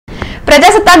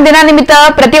प्रजासत्ताक दिनानिमित्त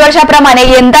प्रतिवर्षाप्रमाणे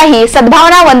यंदाही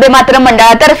सद्भावना वंदे मातरम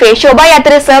मंडळातर्फे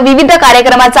शोभायात्रेसह विविध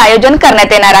कार्यक्रमांचे आयोजन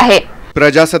करण्यात येणार आहे।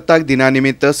 प्रजासत्ताक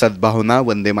दिनानिमित्त सद्भावना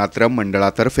वंदे मातरम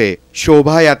मंडळातर्फे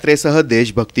शोभायात्रेसह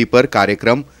देशभक्तीपर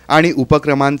कार्यक्रम आणि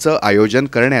उपक्रमांचे आयोजन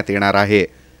करण्यात येणार आहे,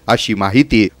 अशी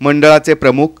माहिती मंडळाचे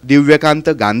प्रमुख दिव्यकांत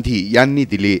गांधी यांनी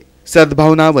दिली।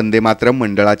 सद्भावना वंदे मातरम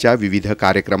मंडळाच्या विविध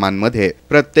कार्यक्रमांमध्ये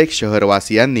प्रत्येक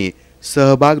शहरवासियांनी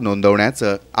सहभाग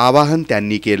नोंदवण्याचे आवाहन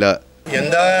त्यांनी केलं।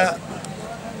 यंदा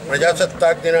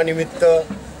प्रजासत्ताक दिनानिमित्त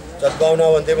सद्भावना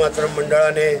वंदे मातरम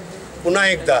मंडळाने पुन्हा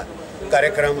एकदा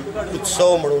कार्यक्रम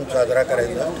उत्सव म्हणून साजरा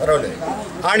करायचा ठरवले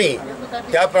आणि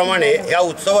त्याप्रमाणे या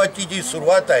उत्सवाची जी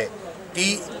सुरुवात आहे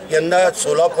ती यंदा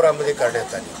सोलापुरामध्ये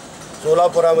करण्यात आली।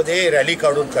 सोलापुरामध्ये रॅली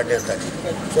काढून काढण्यात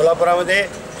आली। सोलापुरामध्ये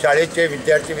शाळेचे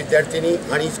विद्यार्थी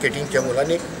आणि स्केटिंगच्या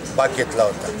मुलांनी भाग घेतला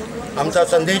होता। आमचा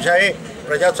संदेश आहे,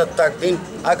 प्रजासत्ताक दिन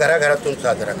हा घराघरातून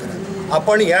साजरा करा।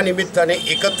 आपण या निमित्ताने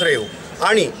एकत्र येऊ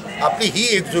आणि आपली ही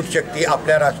एकजूट शक्ती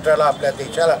आपल्या राष्ट्राला, आपल्या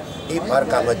देशाला ही फार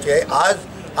कामाची आहे। आज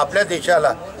आपल्या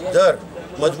देशाला जर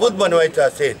मजबूत बनवायचं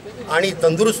असेल आणि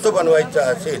तंदुरुस्त बनवायचं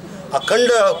असेल,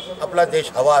 अखंड आपला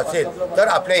देश हवा असेल तर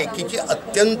आपल्या एकीची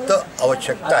अत्यंत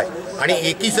आवश्यकता आहे आणि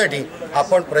एकीसाठी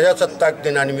आपण प्रजासत्ताक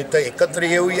दिनानिमित्त एकत्र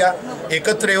येऊया,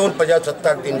 एकत्र येऊन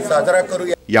प्रजासत्ताक दिन साजरा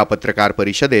करूया। या पत्रकार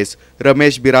परिषदेस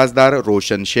रमेश बिराजदार,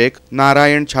 रोशन शेख,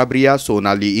 नारायण छाबरिया,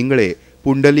 सोनाली इंगळे,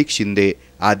 पुंडलिक शिंदे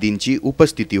आदींची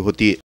उपस्थिती होती।